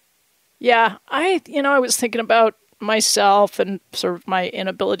yeah, I was thinking about myself and sort of my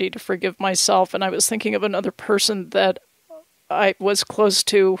inability to forgive myself, and I was thinking of another person that I was close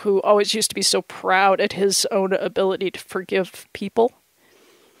to who always used to be so proud at his own ability to forgive people.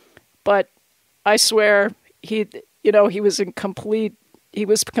 But I swear he was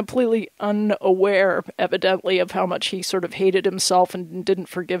completely unaware, evidently, of how much he sort of hated himself and didn't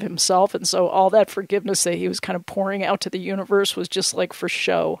forgive himself, and so all that forgiveness that he was kind of pouring out to the universe was just like for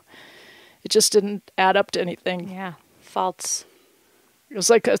show. It just didn't add up to anything. Yeah. False. It was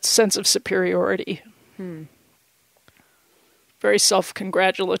like a sense of superiority. Very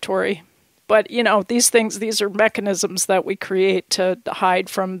self-congratulatory. But, these are mechanisms that we create to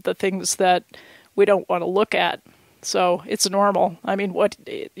hide from the things that we don't want to look at. So it's normal. I mean,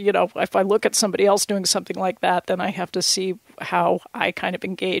 if I look at somebody else doing something like that, then I have to see how I kind of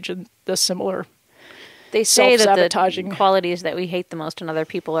engage in the similar They say that the qualities that we hate the most in other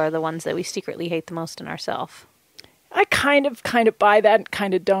people are the ones that we secretly hate the most in ourselves. I kind of buy that and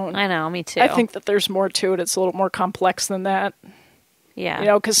kind of don't. I know, me too. I think that there's more to it. It's a little more complex than that.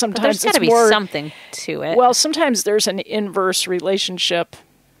 Yeah. Because sometimes there's got to be something to it. Well, sometimes there's an inverse relationship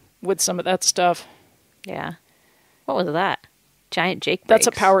with some of that stuff. Yeah. What was that? Giant Jake brakes. That's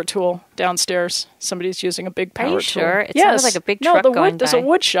a power tool downstairs. Somebody's using a big power tool. Are you sure? It sounded like a big truck going by. There's a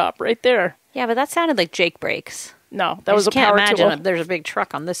wood shop right there. Yeah, but that sounded like Jake brakes. No, that was a power tool. I can't imagine there's a big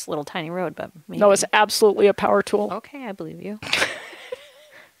truck on this little tiny road, but maybe. No, it's absolutely a power tool. Okay, I believe you.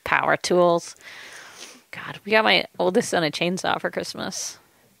 Power tools. God, we got my oldest son a chainsaw for Christmas.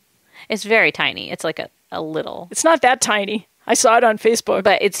 It's very tiny. It's like a little. It's not that tiny. I saw it on Facebook.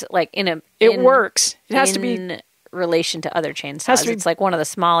 But it's like it works. It has to be in relation to other chainsaws. It's like one of the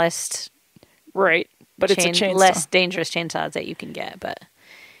smallest. Right, but it's a chainsaw. Less dangerous chainsaws that you can get, but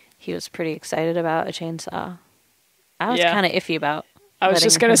he was pretty excited about a chainsaw. I was kind of iffy about. I was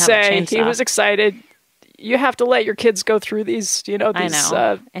just going to say he was excited. You have to let your kids go through these, these I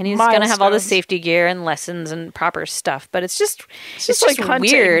know. And he's going to have all the safety gear and lessons and proper stuff. But it's just like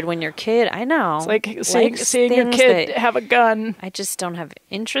weird when your kid. I know. It's like seeing your kid have a gun. I just don't have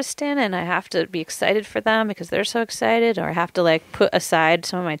interest in, and I have to be excited for them because they're so excited, or I have to like put aside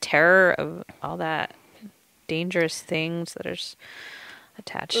some of my terror of all that dangerous things that are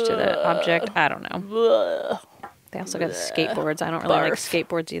attached to the object. I don't know. They also got skateboards. I don't really like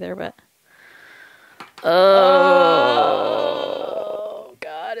skateboards either, but. Oh,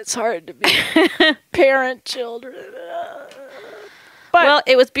 God, it's hard to be parent children. Well,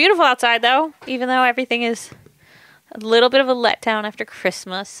 it was beautiful outside, though, even though everything is a little bit of a letdown after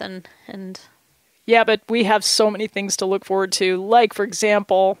Christmas. and Yeah, but we have so many things to look forward to. Like, for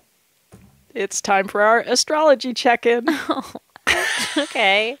example, it's time for our astrology check-in. Oh,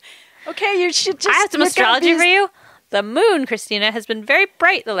 okay. Okay, you should just... I have some astrology for you. The moon, Kristina, has been very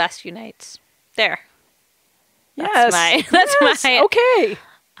bright the last few nights. There. That's my okay.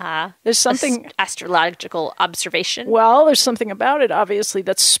 There's something astrological observation. Well, there's something about it, obviously,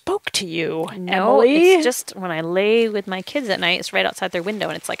 that spoke to you, no, Emily. It's just when I lay with my kids at night, it's right outside their window,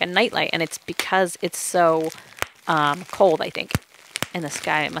 and it's like a nightlight, and it's because it's so cold, I think. In the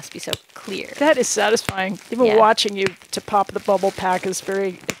sky, it must be so clear. That is satisfying. Even watching you to pop the bubble pack is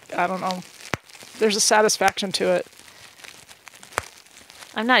very, I don't know. There's a satisfaction to it.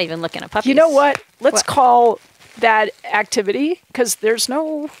 I'm not even looking at puppies. You know what? Let's call that activity, because there's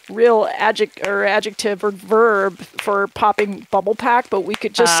no real adjective or verb for popping bubble pack, but we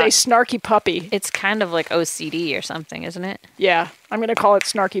could just say Snarky Puppy. It's kind of like OCD or something, isn't it? Yeah, I'm going to call it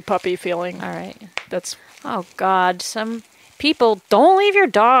Snarky Puppy feeling. All right. Oh, God, some people, don't leave your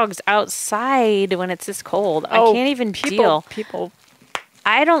dogs outside when it's this cold. I can't even deal.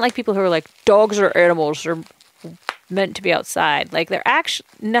 I don't like people who are like, dogs are animals. They're meant to be outside. Like, they're actually,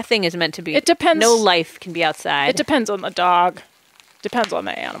 nothing is meant to be. It depends. No life can be outside. It depends on the dog. Depends on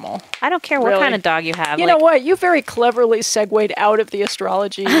the animal. I don't care what kind of dog you have. You know what? You very cleverly segued out of the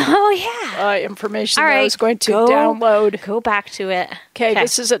astrology information that I was going to download. Go back to it. Okay,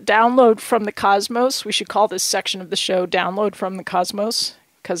 this is a download from the cosmos. We should call this section of the show Download from the Cosmos,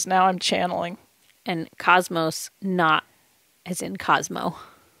 because now I'm channeling. And Cosmos, not as in Cosmo.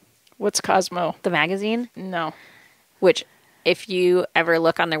 What's Cosmo? The magazine? No. Which... if you ever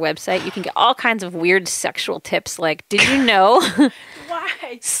look on their website, you can get all kinds of weird sexual tips. Like, did you know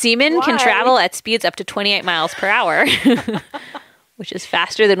semen can travel at speeds up to 28 miles per hour, which is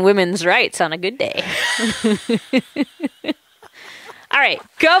faster than women's rights on a good day. All right,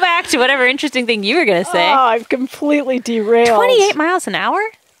 go back to whatever interesting thing you were going to say. Oh, I've completely derailed. 28 miles an hour?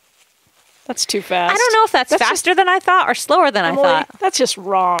 That's too fast. I don't know if that's faster than I thought or slower than I thought. That's just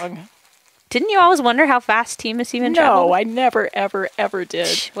wrong. Didn't you always wonder how fast Team Semen traveled? No, I never, ever, ever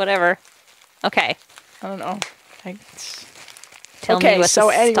did. Whatever. Okay. I don't know. Tell me what the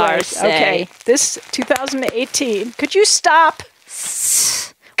stars say. Okay, this 2018. Could you stop?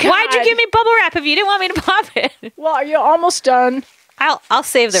 Why'd you give me bubble wrap if you didn't want me to pop it? Well, are you almost done? I'll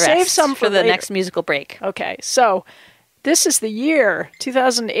save the rest. Save some for the next musical break. Okay, so this is the year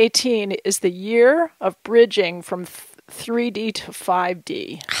 2018 is the year of bridging from 3D to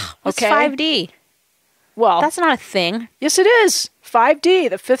 5D. What's 5D? Well, that's not a thing. Yes, it is. 5D,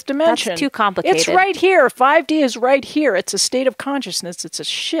 the fifth dimension. That's too complicated. It's right here. 5D is right here. It's a state of consciousness. It's a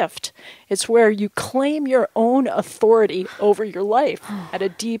shift. It's where you claim your own authority over your life at a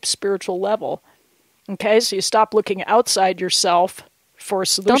deep spiritual level. Okay, so you stop looking outside yourself for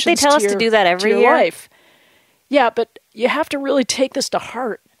solutions. Don't they tell us to do that every year? Life. Yeah, but you have to really take this to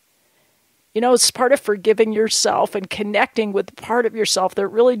heart. You know, it's part of forgiving yourself and connecting with the part of yourself that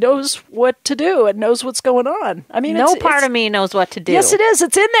really knows what to do and knows what's going on. I mean, no part of me knows what to do. Yes, it is.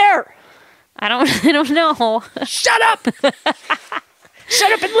 It's in there. I don't know. Shut up.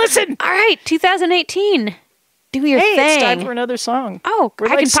 Shut up and listen. All right, 2018. Do your thing. It's time for another song. Oh,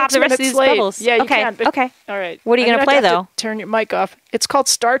 I can pop the rest of these bubbles. Yeah, you can. Okay. All right. What are you going to play, though? Turn your mic off. It's called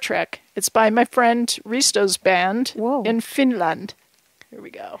Star Trek. It's by my friend Risto's band in Finland. Here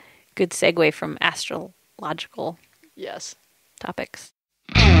we go. Good segue from astrological topics.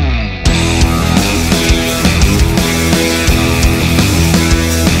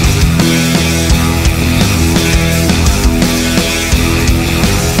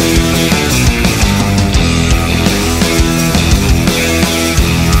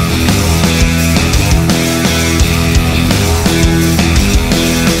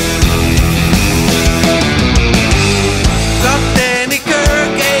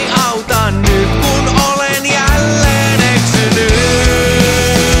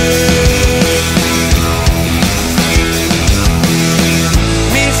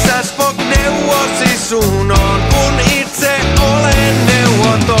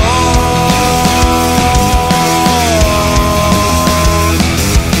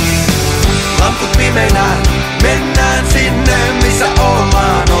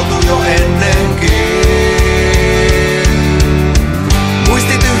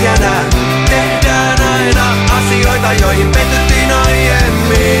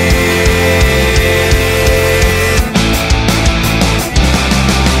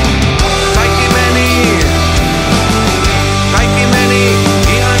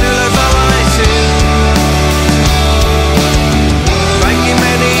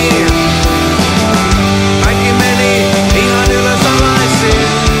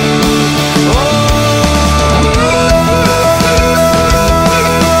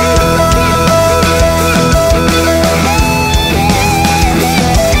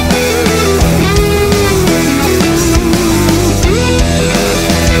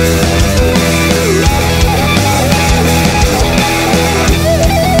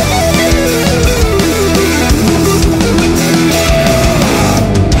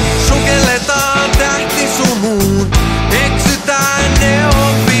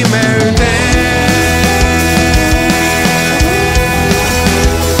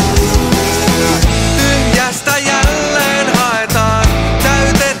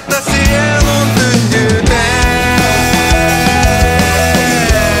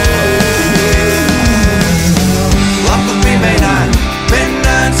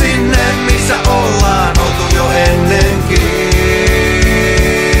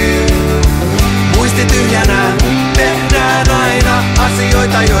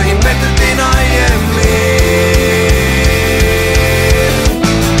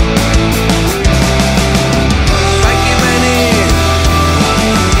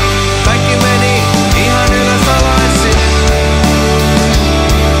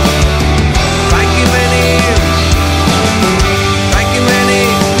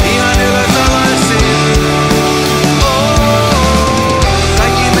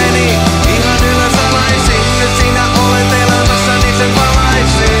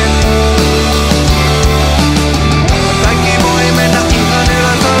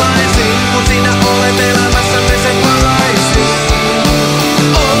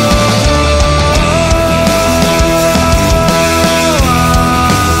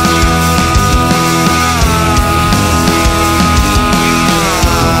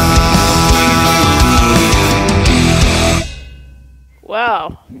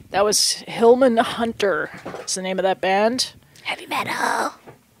 That was Hillman Hunter. That's the name of that band. Heavy metal.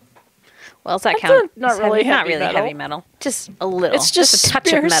 Well, does that count? Not really heavy metal. Just a little. It's just a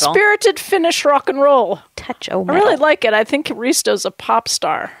touch of metal. Spirited Finnish rock and roll. Touch of metal. I really like it. I think Risto's a pop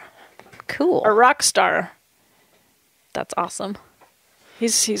star. Cool. A rock star. That's awesome.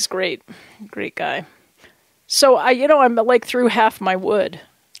 He's great. Great guy. So, I'm like through half my wood.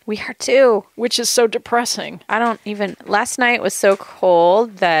 We are too. Which is so depressing. Last night was so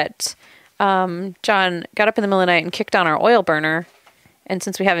cold that John got up in the middle of the night and kicked on our oil burner. And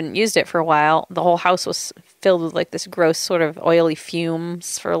since we haven't used it for a while, the whole house was filled with like this gross sort of oily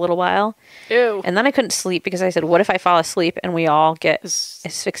fumes for a little while. Ew. And then I couldn't sleep because I said, what if I fall asleep and we all get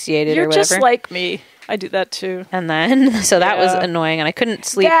asphyxiated or whatever? You're just like me. I do that too. And then, so that was annoying and I couldn't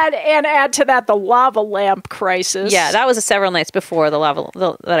sleep. And add to that the lava lamp crisis. Yeah, that was several nights before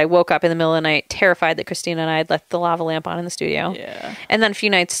that I woke up in the middle of the night terrified that Kristina and I had left the lava lamp on in the studio. Yeah. And then a few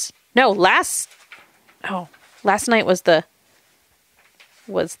nights, last night was the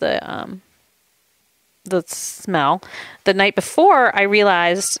smell. The night before I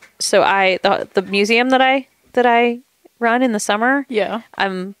realized, so the museum that I run in the summer. Yeah.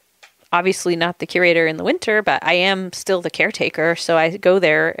 I'm obviously not the curator in the winter, but I am still the caretaker. So I go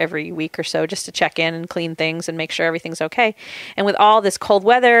there every week or so just to check in and clean things and make sure everything's okay. And with all this cold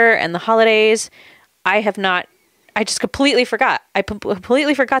weather and the holidays, I just completely forgot. I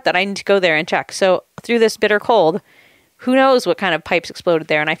completely forgot that I need to go there and check. So through this bitter cold, who knows what kind of pipes exploded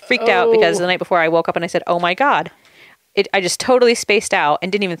there. And I freaked out because the night before I woke up and I said, oh my God. I just totally spaced out and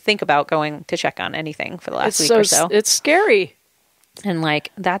didn't even think about going to check on anything for the last week or so. It's scary. And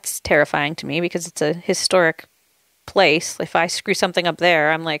that's terrifying to me because it's a historic place. If I screw something up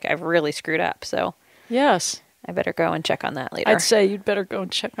there, I'm like, I've really screwed up. So yes, I better go and check on that later. I'd say you'd better go and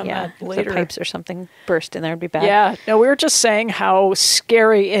check on that later. If the pipes or something burst in there, it'd be bad. Yeah. No, we were just saying how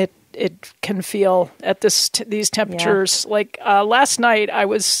scary it can feel at these temperatures. Yeah. Like last night,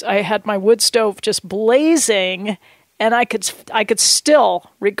 I had my wood stove just blazing, and I could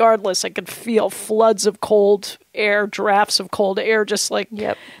still, regardless, I could feel floods of cold air, drafts of cold air, just like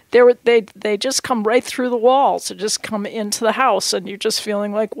they just come right through the walls and just come into the house, and you're just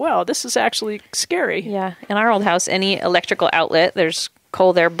feeling like, wow, this is actually scary. Yeah, in our old house, any electrical outlet, there's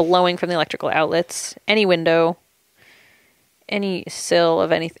cold air blowing from the electrical outlets, any window, any sill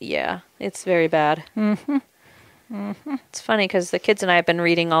of anything. Yeah, it's very bad. Mm-hmm. Mm-hmm. It's funny because the kids and I have been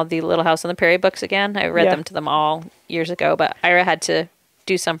reading all the Little House on the Prairie books again. I read them to them all years ago, but Ira had to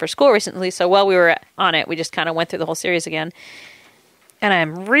do some for school recently, so while we were on it, we just kind of went through the whole series again. And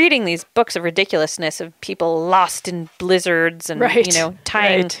I'm reading these books of ridiculousness of people lost in blizzards and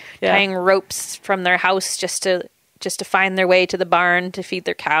tying ropes from their house just to find their way to the barn to feed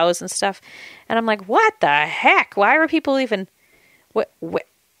their cows and stuff. And I'm like, what the heck? Why are people even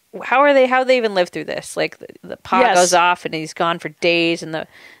how they even live through this? Like the pot goes off and he's gone for days, and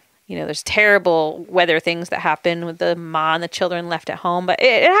there's terrible weather things that happen with the ma and the children left at home. But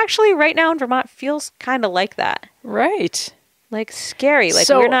it actually right now in Vermont feels kind of like that. Right. Like scary. Like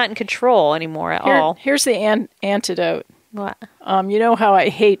we're not in control anymore at all. Here's the antidote. What? You know how I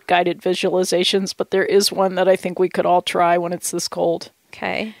hate guided visualizations, but there is one that I think we could all try when it's this cold.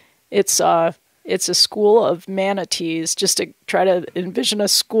 Okay. It's a school of manatees. Just to try to envision a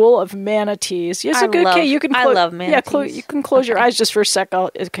school of manatees. Yes, I love manatees. Yeah, you can close your eyes just for a sec.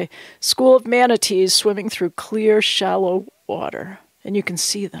 School of manatees swimming through clear, shallow water, and you can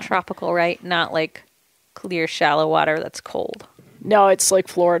see them. Tropical, right? Not like clear, shallow water that's cold. No, it's like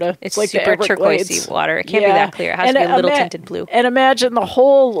Florida. It's like super turquoisey water. It can't be that clear. It has to be a little tinted blue. And imagine the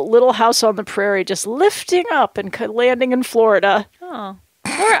whole Little House on the Prairie just lifting up and landing in Florida. Oh.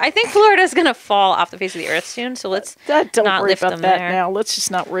 I think Florida's going to fall off the face of the earth soon, so let's not lift them there. Now. Let's just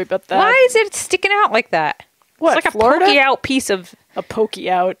not worry about that. Why is it sticking out like that? What, it's like Florida? A pokey out piece of... A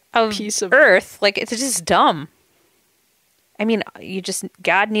pokey out piece of... earth. Like, it's just dumb. I mean,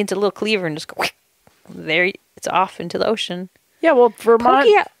 God needs a little cleaver and just go... There, it's off into the ocean. Yeah, well, Vermont...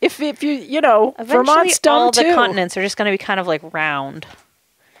 If Vermont's dumb all too. The continents are just going to be kind of like round.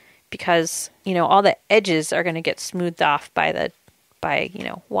 Because, all the edges are going to get smoothed off by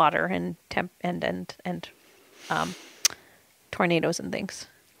water and temp and tornadoes and things.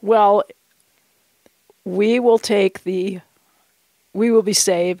 Well, we will be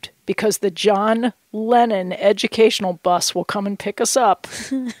saved because the John Lennon Educational Bus will come and pick us up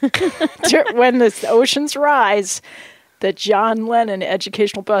when the oceans rise. The John Lennon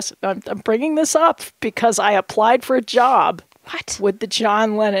Educational Bus. I'm bringing this up because I applied for a job What? With the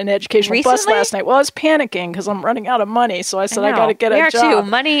John Lennon Educational Bus last night. Well, I was panicking because I'm running out of money, so I said I got to get a job. We are too.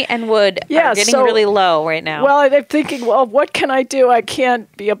 Money and wood are getting really low right now. Well, I'm thinking, well, what can I do? I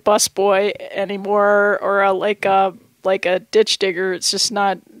can't be a busboy anymore, or like a ditch digger. It's just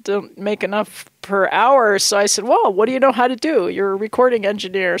don't make enough per hour. So I said, well, what do you know how to do? You're a recording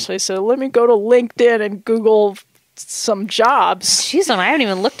engineer. So I said, let me go to LinkedIn and Google some jobs. Jeez, I haven't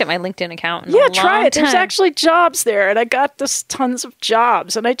even looked at my LinkedIn account in a long try it. time. There's actually jobs there, and I got tons of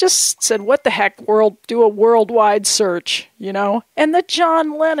jobs, and I just said, what the heck, do a worldwide search, And the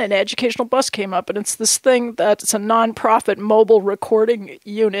John Lennon Educational Bus came up, and it's this thing it's a nonprofit mobile recording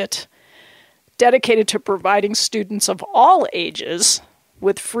unit dedicated to providing students of all ages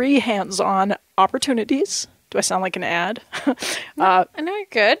with free hands-on opportunities. Do I sound like an ad? I know you're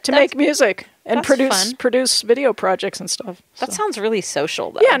good. To make music and produce video projects and stuff. That sounds really social,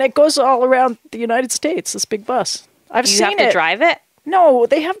 though. Yeah, and it goes all around the United States, this big bus. I've seen it. You have to drive it? No,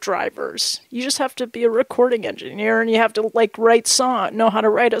 they have drivers. You just have to be a recording engineer, and you have to, know how to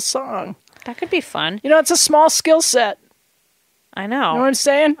write a song. That could be fun. It's a small skill set. I know. You know what I'm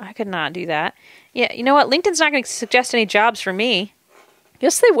saying? I could not do that. Yeah, you know what? LinkedIn's not going to suggest any jobs for me.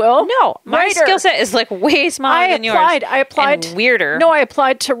 Yes, they will. No, my skill set is way smaller than yours. I applied. And weirder. No, I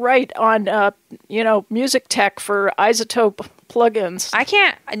applied to write on, music tech for isotope plugins. I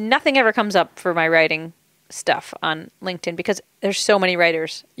can't. Nothing ever comes up for my writing stuff on LinkedIn because there's so many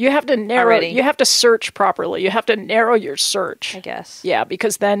writers. You have to narrow. Already. You have to search properly. You have to narrow your search. I guess. Yeah,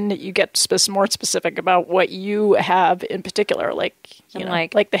 because then you get more specific about what you have in particular, like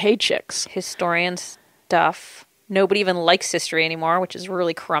the Hay Chix historian stuff. Nobody even likes history anymore, which is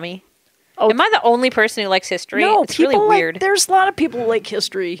really crummy. Oh, am I the only person who likes history? No, it's really weird. There's a lot of people who like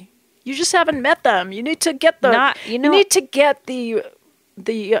history. You just haven't met them. You need to get you need to get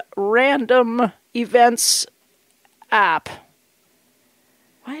the random events app.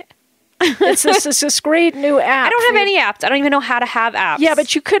 What? It's this great new app. I don't have any apps. I don't even know how to have apps. Yeah,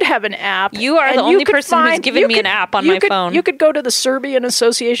 but you could have an app. You are the only person who's given me an app on my phone. You could go to the Serbian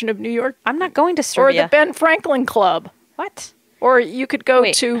Association of New York. I'm not going to Serbia. Or the Ben Franklin Club. What? Or you could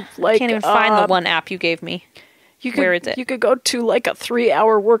go to I can't even find the one app you gave me. Where is it? You could go to a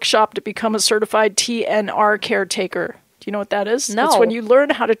 3-hour workshop to become a certified TNR caretaker. Do you know what that is? No. It's when you learn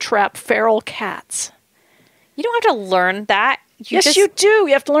how to trap feral cats. You don't have to learn that. Yes, you do.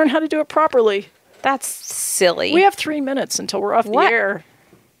 You have to learn how to do it properly. That's silly. We have 3 minutes until we're off the air.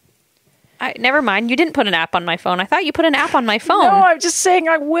 Never mind. You didn't put an app on my phone. I thought you put an app on my phone. No, I'm just saying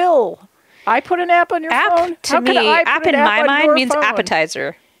I will. I put an app on your phone? To me, app in my mind means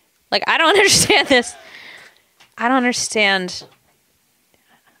appetizer. I don't understand this. I don't understand.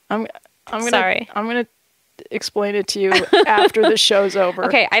 I'm sorry. I'm gonna explain it to you after the show's over.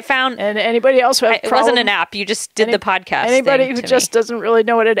 Okay, I found... And anybody else who has It wasn't an app. You just did the podcast. Anybody who just doesn't really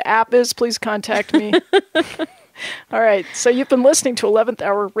know what an app is, please contact me. All right. So you've been listening to 11th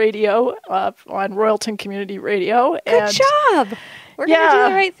Hour Radio on Royalton Community Radio. Good job. We're going to do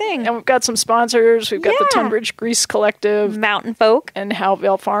the right thing. And we've got some sponsors. We've got the Tunbridge Grease Collective. Mountain Folk. And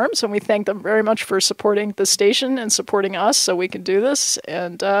Howe Farms. And we thank them very much for supporting the station and supporting us so we can do this.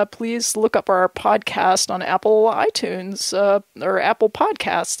 And please look up our podcast on Apple iTunes, or Apple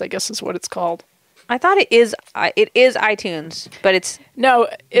Podcasts, I guess is what it's called. I thought it is iTunes, but it's... No,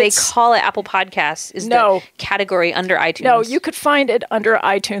 they call it Apple Podcasts is the category under iTunes. No, you could find it under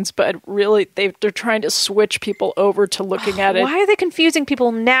iTunes, but really they're trying to switch people over to looking at it. Why are they confusing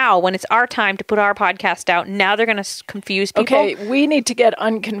people now when it's our time to put our podcast out? Now they're going to confuse people? Okay, we need to get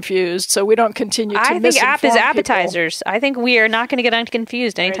unconfused so we don't continue to misinform I think app is appetizers. People. I think we are not going to get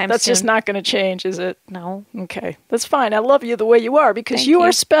unconfused anytime soon. That's just not going to change, is it? No. Okay, that's fine. I love you the way you are because you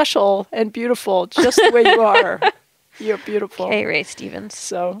are special and beautiful just the way you are. You're beautiful. Hey, Ray Stevens.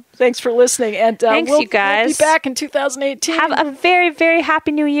 So, thanks for listening. And thanks, you guys. We'll be back in 2018. Have a very, very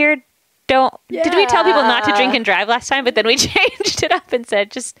happy new year. Did we tell people not to drink and drive last time? But then we changed it up and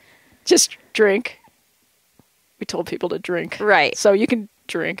said just drink. We told people to drink. Right. So you can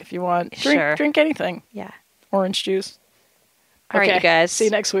drink if you want. Drink anything. Yeah. Orange juice. All right, you guys. See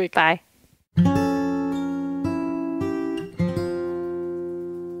you next week. Bye.